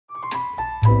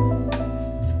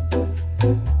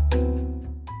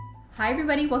Hi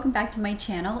everybody, welcome back to my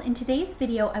channel. In today's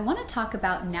video, I want to talk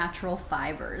about natural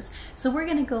fibers. So we're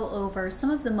going to go over some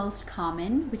of the most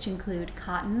common, which include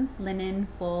cotton, linen,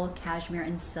 wool, cashmere,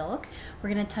 and silk.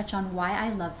 We're going to touch on why I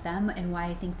love them and why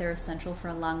I think they're essential for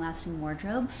a long-lasting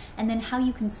wardrobe, and then how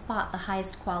you can spot the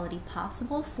highest quality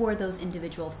possible for those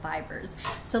individual fibers.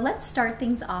 So let's start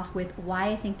things off with why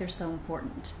I think they're so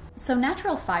important. So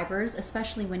natural fibers,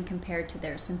 especially when compared to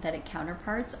their synthetic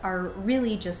counterparts, are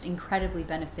really just incredibly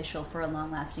beneficial for a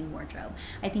long-lasting wardrobe.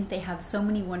 I think they have so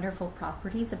many wonderful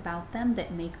properties about them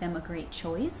that make them a great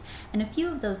choice, and a few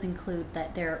of those include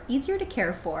that they're easier to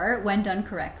care for when done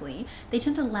correctly, they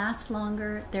tend to last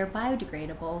longer, they're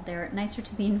biodegradable, they're nicer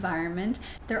to the environment,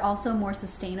 they're also more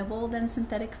sustainable than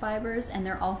synthetic fibers, and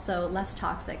they're also less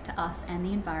toxic to us and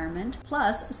the environment.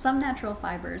 Plus, some natural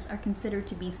fibers are considered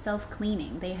to be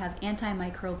self-cleaning. They have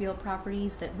antimicrobial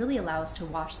properties that really allow us to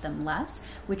wash them less,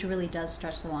 which really does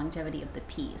stretch the longevity of the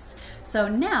piece. So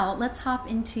now let's hop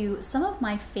into some of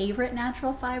my favorite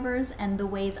natural fibers and the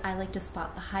ways I like to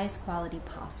spot the highest quality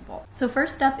possible. So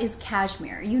first up is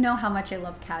cashmere. You know how much I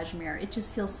love cashmere. It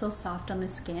just feels so soft on the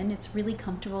skin. It's really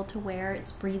comfortable to wear,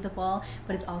 it's breathable,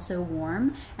 but it's also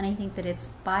warm, and I think that it's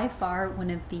by far one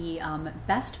of the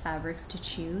best fabrics to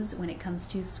choose when it comes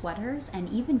to sweaters and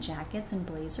even jackets and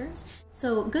blazers.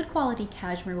 So good quality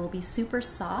cashmere will be super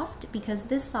soft because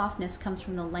this softness comes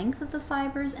from the length of the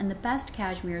fibers, and the best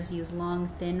cashmeres use long,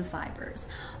 thin fibers.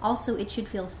 Also, it should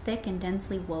feel thick and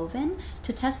densely woven.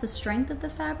 To test the strength of the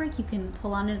fabric, you can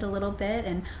pull on it a little bit,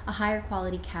 and a higher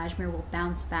quality cashmere will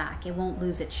bounce back. It won't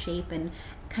lose its shape and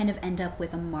kind of end up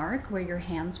with a mark where your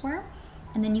hands were.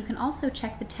 And then you can also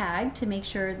check the tag to make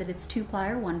sure that it's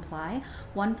 2-ply or 1-ply.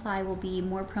 1-ply will be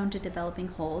more prone to developing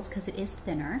holes because it is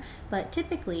thinner, but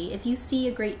typically if you see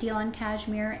a great deal on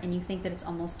cashmere and you think that it's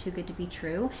almost too good to be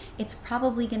true, it's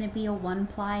probably going to be a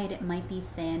 1-ply, and it might be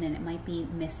thin and it might be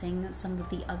missing some of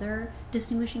the other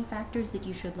distinguishing factors that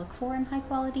you should look for in high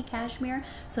quality cashmere.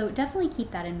 So definitely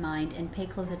keep that in mind and pay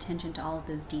close attention to all of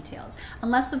those details.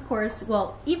 Unless, of course,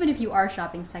 well, even if you are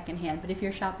shopping secondhand, but if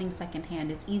you're shopping secondhand,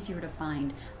 it's easier to find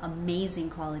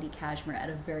amazing quality cashmere at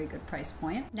a very good price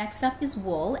point. Next up is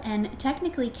wool, and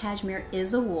technically cashmere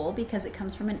is a wool because it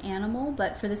comes from an animal,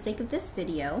 but for the sake of this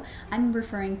video, I'm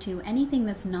referring to anything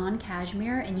that's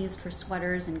non-cashmere and used for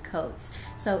sweaters and coats.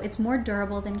 So it's more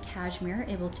durable than cashmere,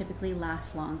 it will typically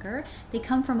last longer. They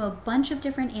come from a bunch of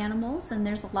different animals, and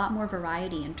there's a lot more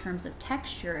variety in terms of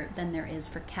texture than there is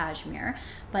for cashmere.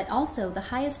 But also the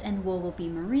highest end wool will be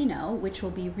merino, which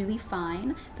will be really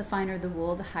fine. The finer the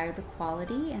wool, the higher the quality,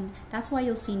 and that's why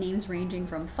you'll see names ranging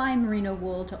from fine merino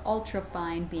wool to ultra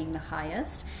fine being the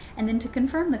highest. And then to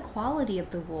confirm the quality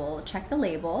of the wool, check the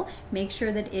label, make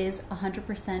sure that it is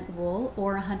 100% wool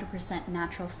or 100%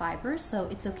 natural fibers, so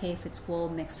it's okay if it's wool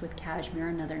mixed with cashmere,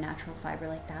 another natural fiber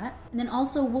like that. And then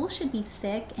also wool should be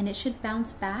thick and it should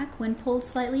bounce back when pulled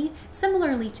slightly.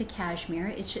 Similarly to cashmere,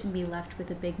 it shouldn't be left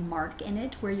with a big mark in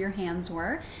it where your hands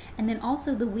were. And then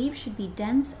also the weave should be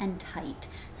dense and tight,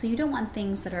 so you don't want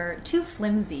things that are too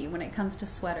flimsy when it comes to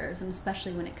sweaters, and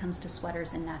especially when it comes to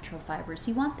sweaters and natural fibers.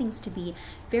 You want things to be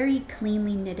very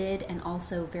cleanly knitted and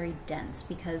also very dense,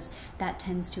 because that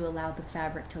tends to allow the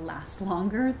fabric to last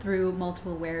longer through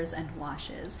multiple wears and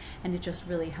washes, and it just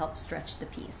really helps stretch the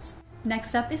piece.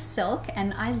 Next up is silk,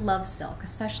 and I love silk,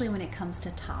 especially when it comes to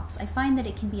tops. I find that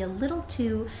it can be a little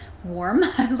too warm,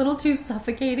 a little too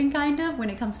suffocating kind of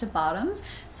when it comes to bottoms.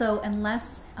 So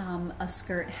unless a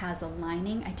skirt has a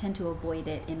lining, I tend to avoid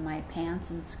it in my pants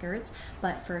and skirts,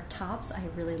 but for tops I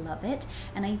really love it.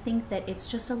 And I think that it's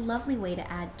just a lovely way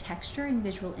to add texture and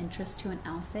visual interest to an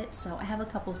outfit. So I have a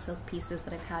couple silk pieces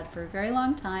that I've had for a very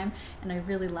long time, and I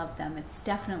really love them. It's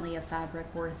definitely a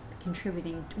fabric worth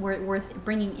contributing, worth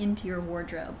bringing into your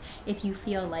wardrobe if you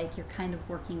feel like you're kind of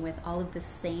working with all of the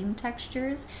same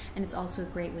textures, and it's also a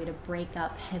great way to break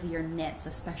up heavier knits,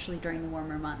 especially during the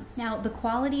warmer months. Now, the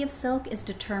quality of silk is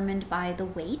determined by the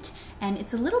weight, and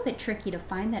it's a little bit tricky to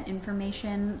find that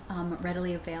information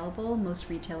readily available. Most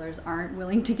retailers aren't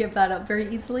willing to give that up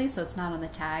very easily, so it's not on the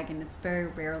tag and it's very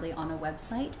rarely on a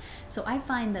website. So I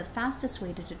find the fastest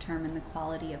way to determine the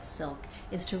quality of silk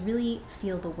is to really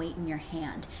feel the weight in your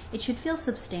hand. It should feel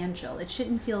substantial, it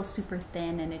shouldn't feel super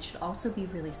thin, and it should also be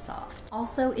really soft.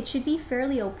 Also, it should be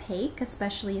fairly opaque,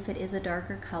 especially if it is a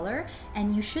darker color,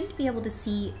 and you shouldn't be able to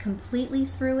see completely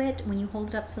through it when you hold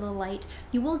it up to the light.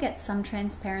 You will get some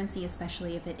transparency,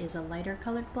 especially if it is a lighter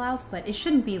colored blouse, but it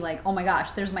shouldn't be like, oh my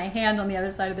gosh, there's my hand on the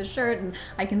other side of the shirt and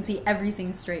I can see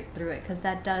everything straight through it, because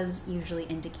that does usually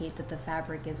indicate that the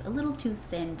fabric is a little too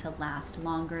thin to last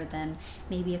longer than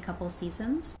maybe a couple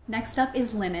seasons. Next up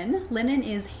is linen. Linen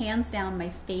is hands down my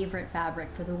favorite fabric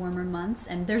for the warm warmer months,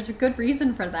 and there's a good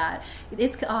reason for that.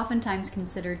 It's oftentimes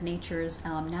considered nature's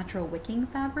natural wicking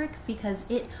fabric because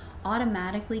it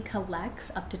automatically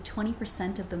collects up to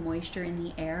 20% of the moisture in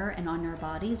the air and on our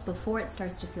bodies before it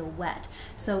starts to feel wet.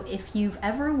 So if you've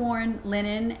ever worn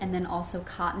linen and then also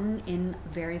cotton in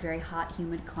very, very hot,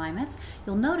 humid climates,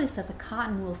 you'll notice that the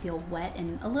cotton will feel wet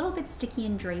and a little bit sticky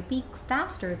and drapey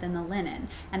faster than the linen,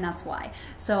 and that's why.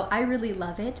 So I really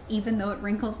love it. Even though it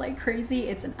wrinkles like crazy,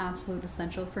 it's an absolute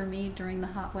essential for me during the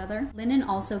hot weather. Linen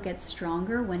also gets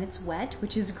stronger when it's wet,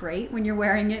 which is great when you're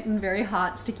wearing it in very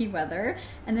hot, sticky weather.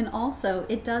 And then also,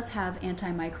 it does have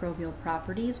antimicrobial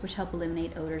properties which help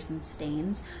eliminate odors and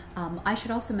stains. I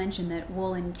should also mention that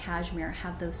wool and cashmere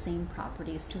have those same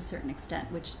properties to a certain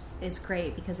extent, which is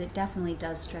great because it definitely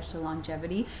does stretch the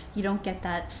longevity. You don't get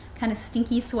that kind of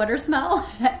stinky sweater smell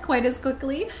quite as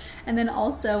quickly. And then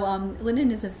also, linen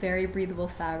is a very breathable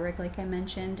fabric, like I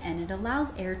mentioned, and it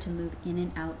allows air to move in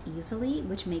and out easily,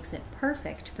 which makes it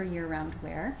perfect for year-round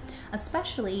wear,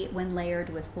 especially when layered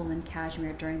with wool and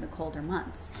cashmere during the colder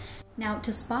months. Now,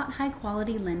 to spot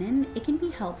high-quality linen, it can be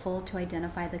helpful to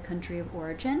identify the country of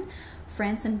origin.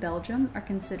 France and Belgium are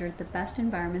considered the best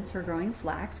environments for growing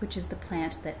flax, which is the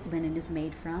plant that linen is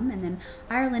made from, and then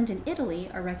Ireland and Italy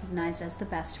are recognized as the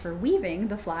best for weaving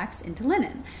the flax into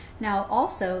linen. Now,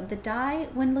 also, the dye,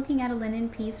 when looking at a linen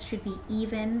piece, should be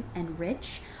even and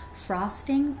rich.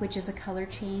 Frosting, which is a color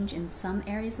change in some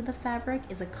areas of the fabric,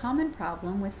 is a common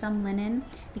problem with some linen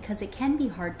because it can be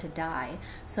hard to dye.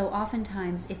 So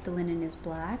oftentimes, if the linen is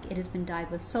black, it has been dyed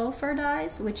with sulfur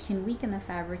dyes, which can weaken the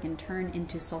fabric and turn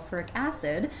into sulfuric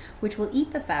acid, which will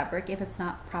eat the fabric if it's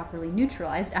not properly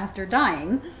neutralized after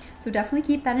dyeing. So definitely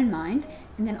keep that in mind.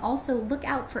 And then also look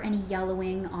out for any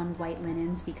yellowing on white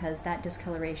linens because that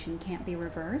discoloration can't be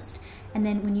reversed. And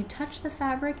then when you touch the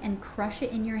fabric and crush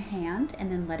it in your hand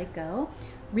and then let it go,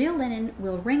 real linen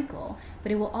will wrinkle,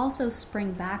 but it will also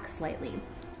spring back slightly.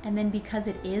 And then because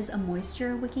it is a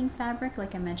moisture wicking fabric,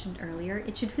 like I mentioned earlier,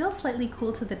 it should feel slightly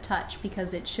cool to the touch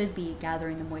because it should be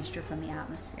gathering the moisture from the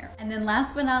atmosphere. And then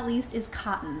last but not least is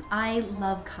cotton. I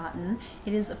love cotton.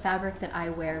 It is a fabric that I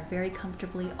wear very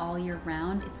comfortably all year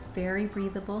round. It's very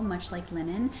breathable, much like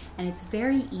linen, and it's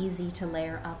very easy to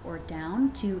layer up or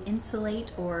down to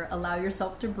insulate or allow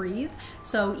yourself to breathe.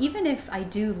 So even if I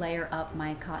do layer up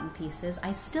my cotton pieces,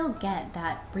 I still get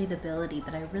that breathability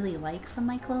that I really like from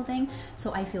my clothing.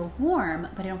 So I feel warm,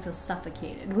 but I don't feel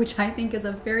suffocated, which I think is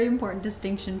a very important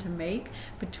distinction to make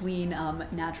between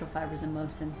natural fibers and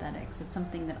most synthetics. It's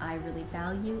something that I really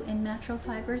value in natural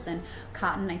fibers, and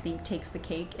cotton, I think, takes the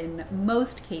cake in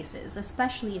most cases,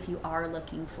 especially if you are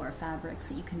looking for fabrics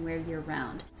that you can wear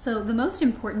year-round. So the most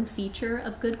important feature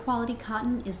of good quality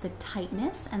cotton is the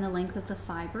tightness and the length of the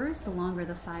fibers. The longer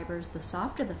the fibers, the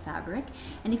softer the fabric.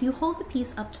 And if you hold the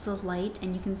piece up to the light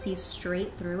and you can see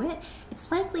straight through it,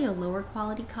 it's likely a lower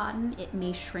quality cotton. It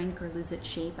may shrink or lose its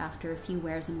shape after a few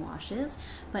wears and washes,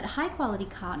 but high quality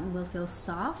cotton will feel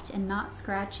soft and not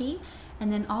scratchy,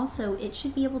 and then also it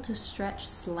should be able to stretch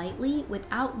slightly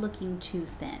without looking too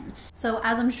thin. So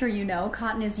as I'm sure you know,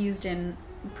 cotton is used in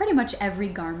pretty much every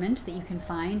garment that you can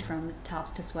find, from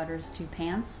tops to sweaters to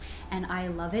pants, and I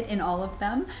love it in all of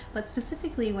them. But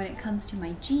specifically when it comes to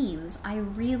my jeans, I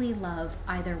really love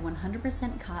either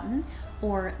 100% cotton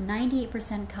or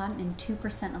 98% cotton and 2%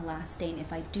 elastane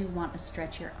if I do want a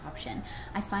stretchier option.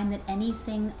 I find that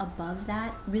anything above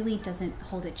that really doesn't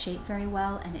hold its shape very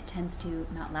well and it tends to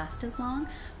not last as long.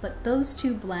 But those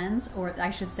two blends, or I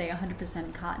should say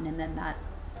 100% cotton and then that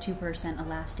 2%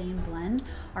 elastane blend,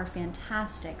 are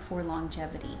fantastic for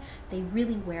longevity. They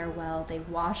really wear well, they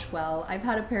wash well. I've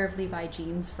had a pair of Levi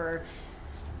jeans for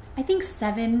I think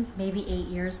 7, maybe 8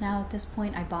 years now at this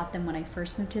point. I bought them when I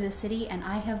first moved to the city, and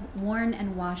I have worn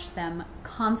and washed them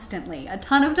constantly, a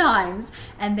ton of times,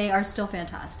 and they are still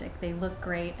fantastic. They look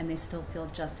great, and they still feel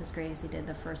just as great as they did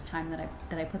the first time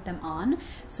that I put them on.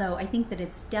 So I think that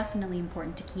it's definitely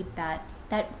important to keep that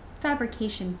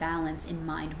fabrication balance in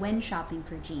mind when shopping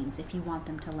for jeans if you want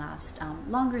them to last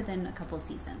longer than a couple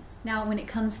seasons. Now, when it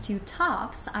comes to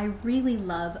tops, I really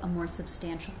love a more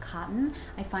substantial cotton.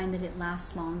 I find that it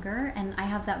lasts longer, and I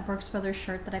have that Brooks Brothers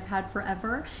shirt that I've had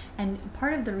forever, and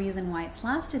part of the reason why it's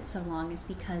lasted so long is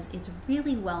because it's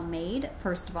really well made,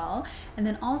 first of all, and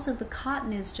then also the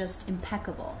cotton is just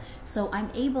impeccable. So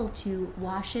I'm able to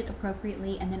wash it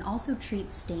appropriately and then also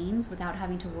treat stains without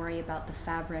having to worry about the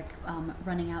fabric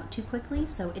running out out too quickly,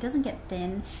 so it doesn't get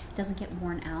thin, it doesn't get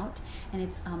worn out, and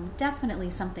it's definitely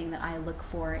something that I look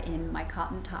for in my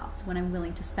cotton tops when I'm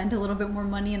willing to spend a little bit more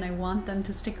money and I want them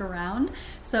to stick around.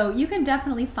 So you can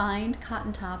definitely find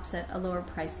cotton tops at a lower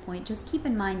price point. Just keep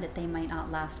in mind that they might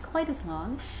not last quite as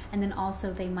long, and then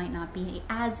also they might not be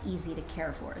as easy to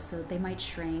care for. So they might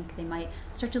shrink, they might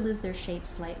start to lose their shape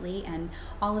slightly, and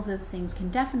all of those things can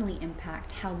definitely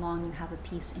impact how long you have a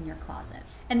piece in your closet.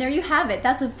 And there you have it.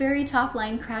 That's a very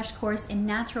top-line crash course in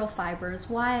natural fibers,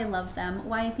 why I love them,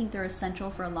 why I think they're essential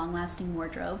for a long-lasting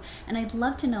wardrobe. And I'd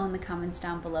love to know in the comments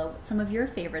down below what some of your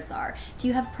favorites are. Do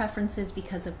you have preferences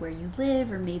because of where you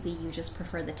live, or maybe you just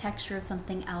prefer the texture of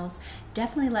something else?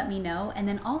 Definitely let me know. And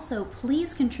then also,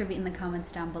 please contribute in the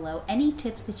comments down below any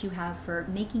tips that you have for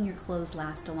making your clothes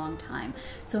last a long time.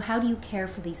 So how do you care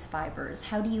for these fibers?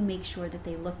 How do you make sure that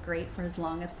they look great for as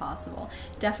long as possible?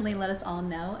 Definitely let us all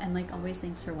know. And like always,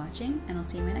 thanks for watching, and I'll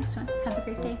see you in my next one. Have a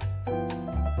great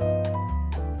day.